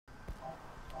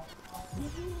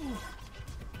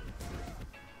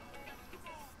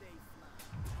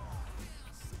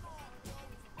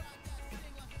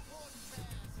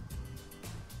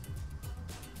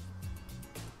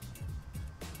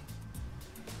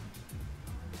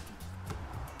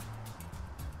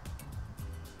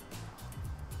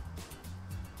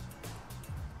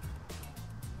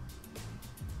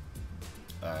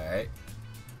Alright.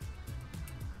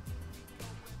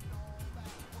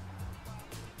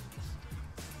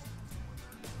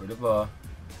 For the ball.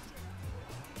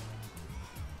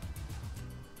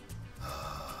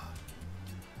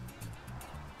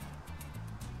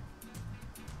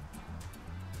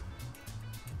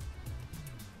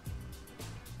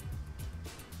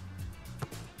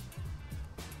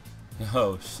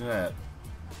 Oh snap.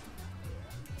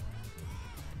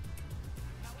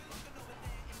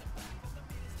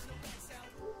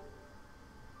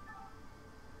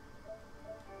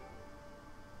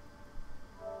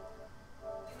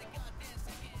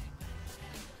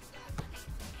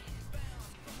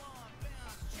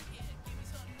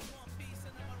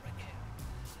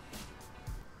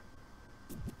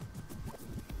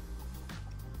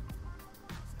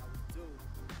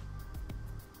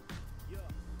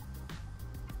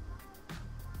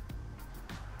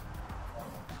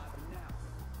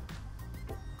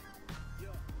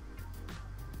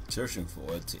 Searching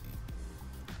for a team.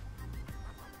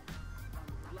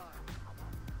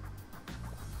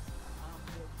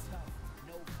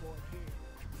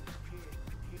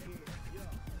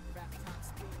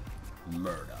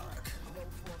 Murdoch.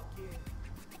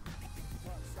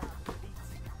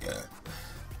 Yeah.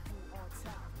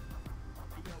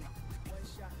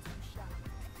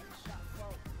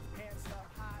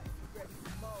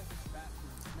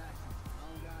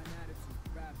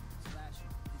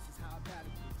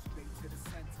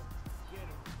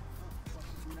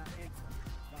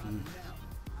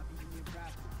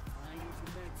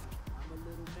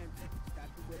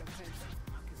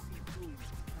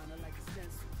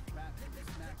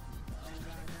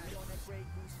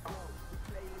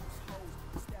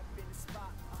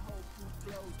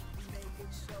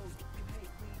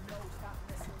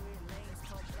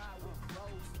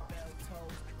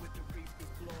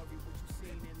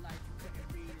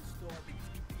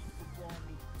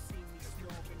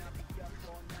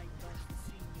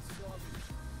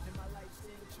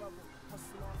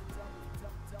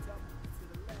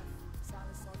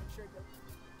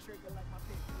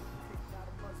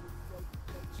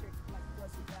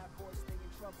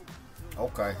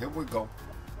 Okay, here we go.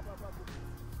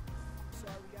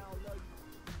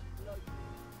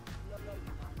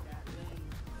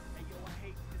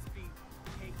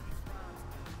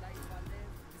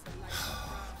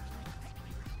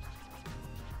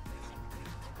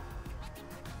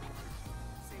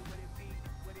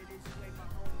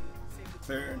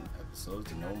 Clearing episodes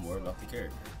to know more about the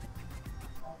character.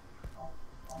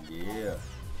 Yeah.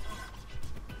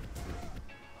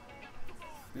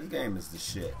 This game is the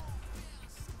shit.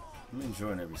 I'm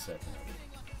enjoying every second of it.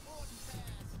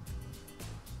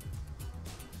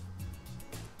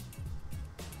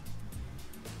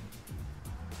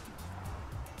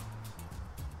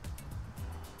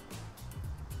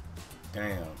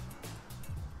 Damn.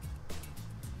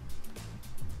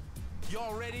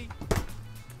 Y'all ready?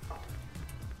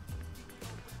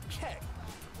 Check.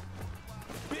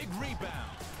 Big rebound.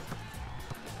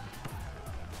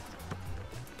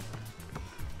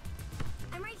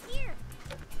 I'm right here.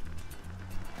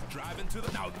 Driving to the...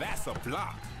 Now that's a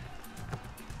block.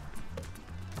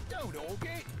 Don't hold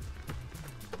it.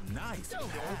 Nice. Don't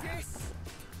hold it.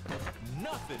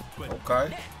 Nothing but okay.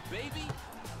 Net, baby.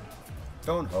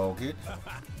 Don't hog it.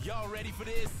 Y'all ready for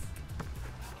this?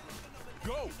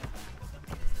 Go.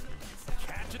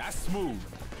 Catch it. That's smooth.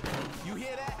 You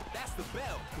hear that? That's the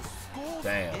bell. The school's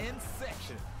in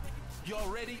section. Y'all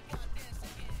ready?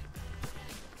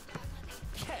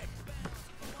 Check.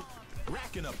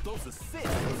 Racking up those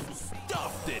assists.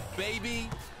 Stuffed it, baby.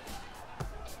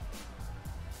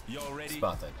 Y'all ready? It's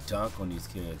about to dunk on these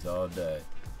kids all day.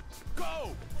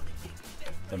 Go.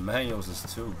 The manuals is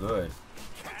too good.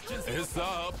 Catches. It's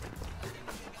up.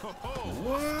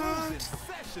 What? School's in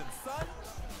session, son.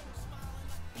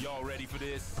 Y'all ready for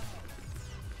this?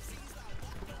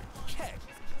 Check.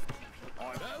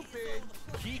 On open.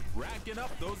 Keep racking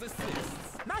up those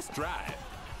assists. Nice drive.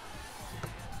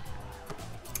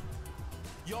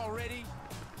 Y'all ready?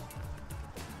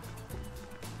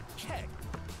 Check.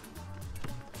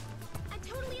 I'm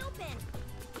totally open.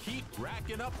 Keep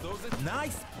racking up those assists.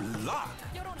 Nice block.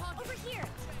 No, don't hog. Over here.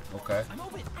 Okay. I'm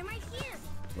open. I'm right here.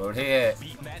 Road here.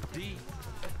 Beating that D.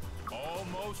 All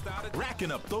Almost out of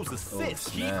racking up those assists.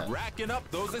 Oh, Keep snap. racking up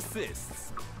those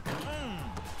assists.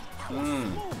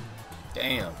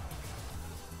 Damn.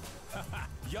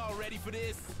 Y'all ready for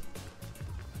this?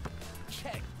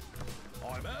 Check.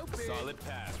 I'm open. Solid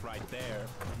pass right there.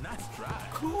 Nice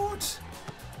drive. Good.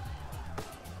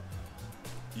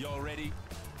 Y'all ready?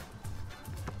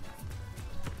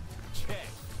 Check.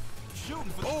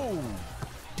 Shooting for. Oh,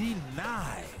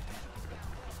 denied.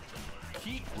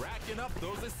 Keep racking up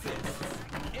those assists.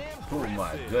 Impressive. Oh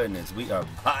my goodness, we are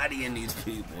bodying these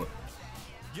people.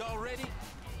 Y'all ready?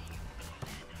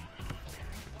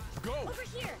 Go. Over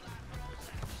here.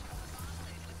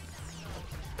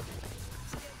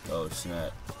 Oh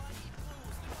snap.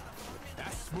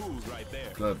 That's smooth right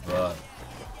there. Good bro.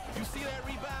 You see that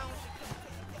rebound?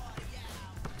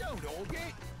 Don't hold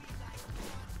it.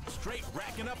 Straight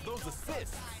racking up those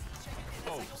assists.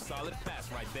 Oh, solid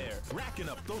pass right there. Racking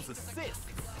up those assists.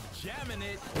 Jamming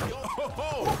it.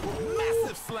 Yo,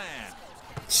 massive slam.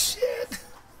 Shit.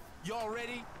 Y'all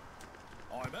ready?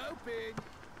 I'm open.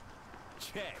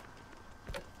 Check.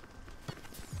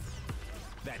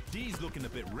 That D's looking a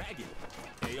bit ragged.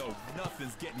 Hey, yo,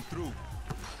 nothing's getting through.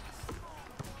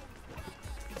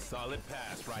 Solid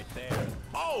pass right there.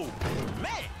 Oh,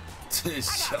 man.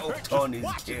 Just I got hurt choked just on these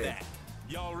watching kids. that.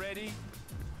 Y'all ready?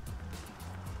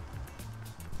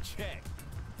 Check.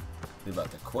 They about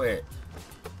to quit.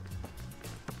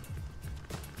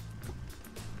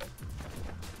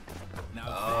 Now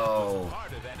that Oh. was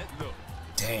harder than it looked.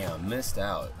 Damn, missed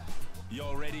out.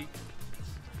 Y'all ready?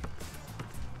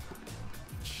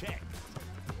 Check.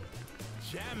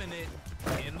 Jamming it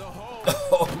in the hole.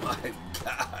 Oh my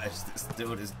gosh, this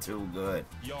dude is too good.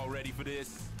 Y'all ready for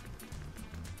this?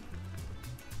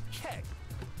 Check.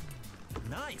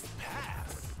 Nice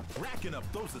pass. Racking up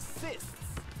those assists.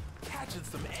 Catching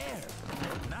some air.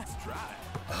 Nice drive.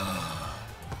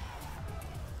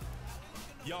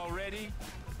 Y'all ready?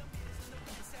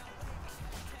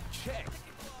 Check.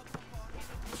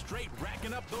 Straight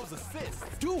racking up those assists.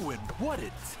 Doing what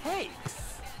it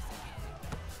takes.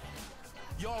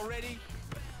 Y'all ready?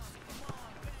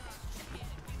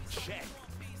 Check.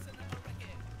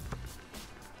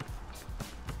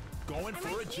 Going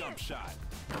for a jump shot.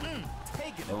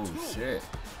 Taking it Oh to him. shit.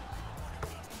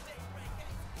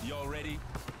 Y'all ready?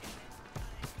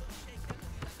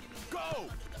 Go!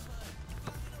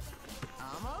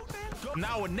 I'm open. Go.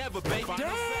 Now or never, baby.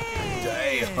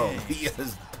 Damn, he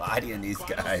is bodying these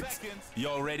guys.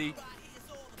 Y'all ready?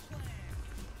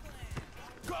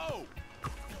 Go!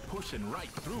 Pushing right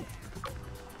through.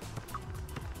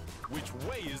 Which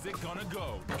way is it gonna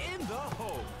go? In the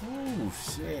hole. Oh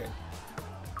shit.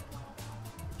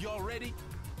 Y'all ready?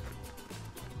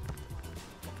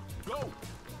 Go!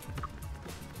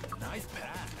 Nice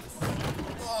pass.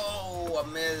 Oh,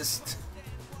 I missed.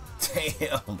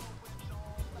 Damn.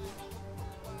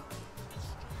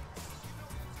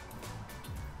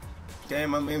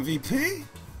 Damn, I'm MVP?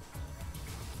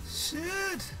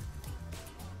 Shit.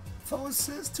 4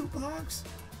 assists, 2 blocks.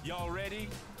 Y'all ready?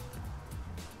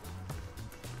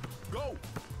 Go!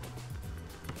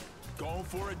 Going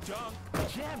for a dunk.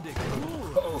 Jammed it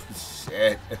cool. Oh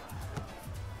shit.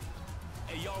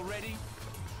 Hey, y'all ready?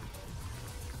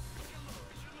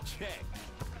 Check.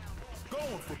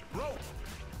 Going for broke.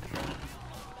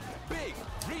 Big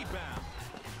rebound.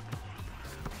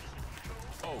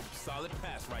 Oh, solid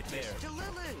pass right there.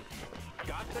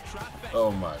 Got the trifecta.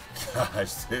 Oh my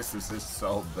gosh, this is just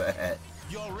so bad.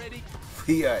 Y'all ready?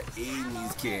 We are eating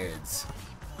these kids.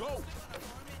 Go.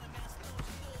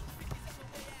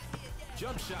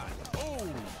 Jump shot. Oh,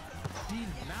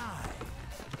 denied.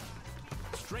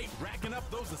 Straight racking up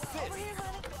those assists. Over here,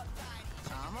 honey.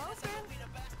 I'm open.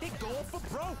 They going for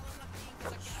broke.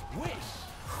 Swish.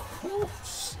 Oh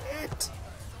shit.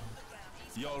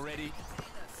 Y'all ready?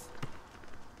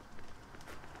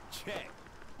 Check.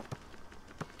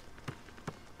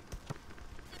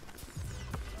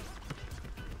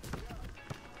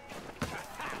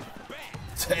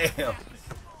 Damn.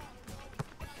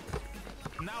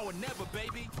 Now or never,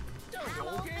 baby. I'm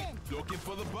open. Looking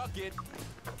for the bucket.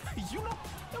 You know,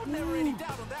 there was never any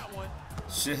doubt on that one.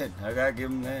 Shit, I gotta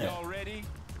give him that. Y'all ready?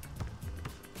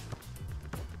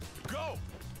 Go!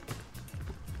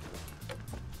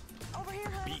 Over here,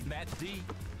 honey. Beating that D.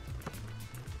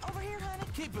 Over here, honey.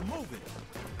 Keep it moving.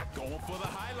 Going for the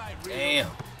highlight reel.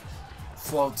 Damn.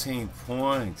 14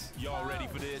 points. Y'all ready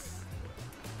for this?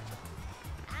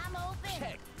 I'm open.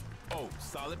 Check. Oh,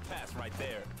 solid pass right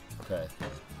there. Okay.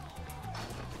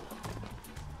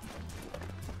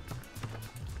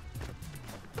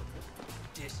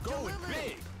 Going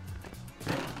big.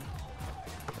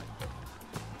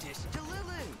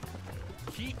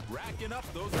 Keep racking up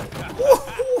those.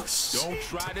 Woo, shit. Don't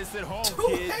try this at home, kids.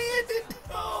 Two-handed.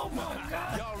 Oh my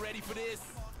god. Y'all ready for this?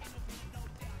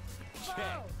 Check.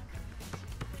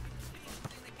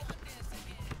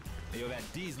 Hey, yo, that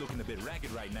D's looking a bit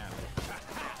ragged right now.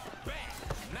 Bang!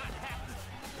 Not happening.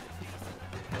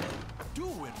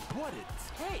 Doing what it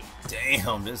takes.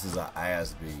 Damn, this is an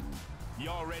ass beating.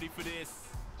 Y'all ready for this?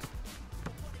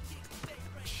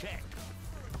 Check.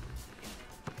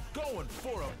 Going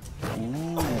for a.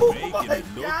 Oh Making my it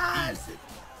look god. easy.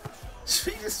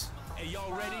 She just. Hey,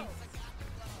 y'all ready?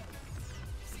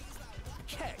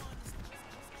 Check.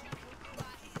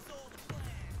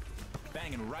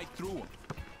 Banging right through him.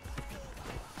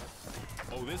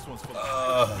 Oh, this one's for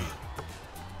the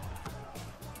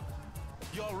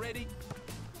Y'all ready?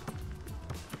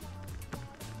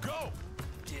 Go!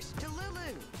 Dish to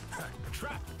Lulu.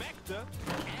 Trifecta,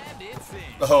 and it's in.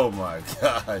 Oh my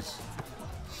gosh.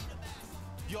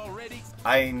 Y'all ready?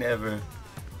 I ain't never.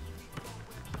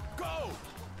 Go!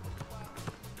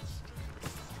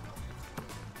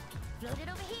 Float it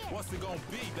over here. What's it gonna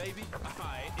be, baby?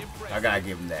 Alright, impressive. I gotta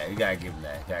give him that. You gotta give him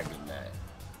that. Gotta give him that.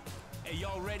 Hey,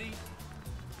 y'all ready?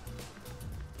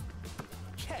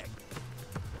 Check.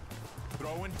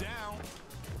 Throwing down.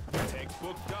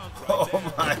 Textbook dunk right Oh there.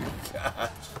 my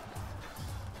gosh.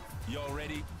 Y'all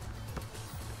ready?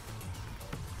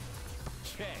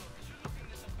 Check.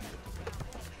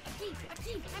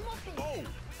 Akeem, I'm open. Oh,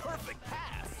 perfect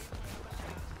pass.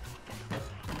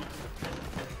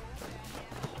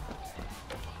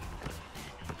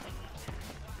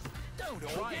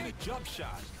 Trying a jump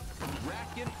shot.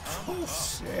 Racking Oh up.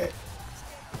 shit.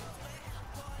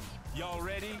 Y'all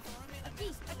ready?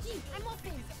 Akeem, I'm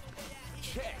open.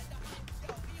 Check.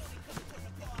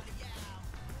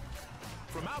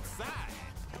 From outside.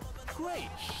 Great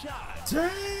shot.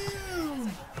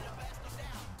 Damn.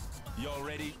 Y'all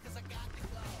ready?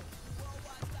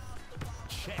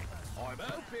 Check. I'm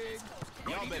open.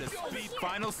 Y'all better speed.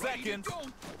 Final seconds.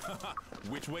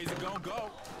 Which way's it gonna go?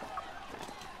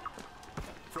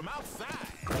 From outside.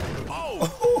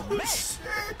 Oh, Oh man.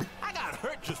 shit. I got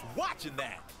hurt just watching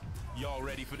that. Y'all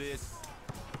ready for this?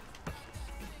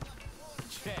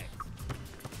 Check.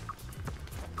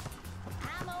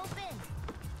 I'm open.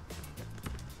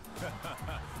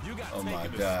 You got Oh taken my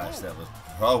to gosh, school. that was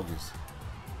bogus.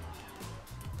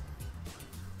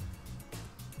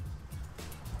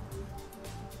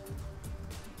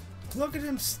 Look at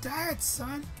them stats,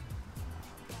 son.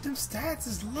 Them stats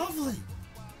is lovely.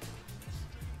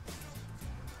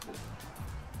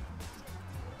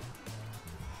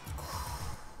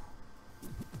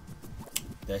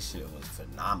 That shit was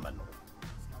phenomenal.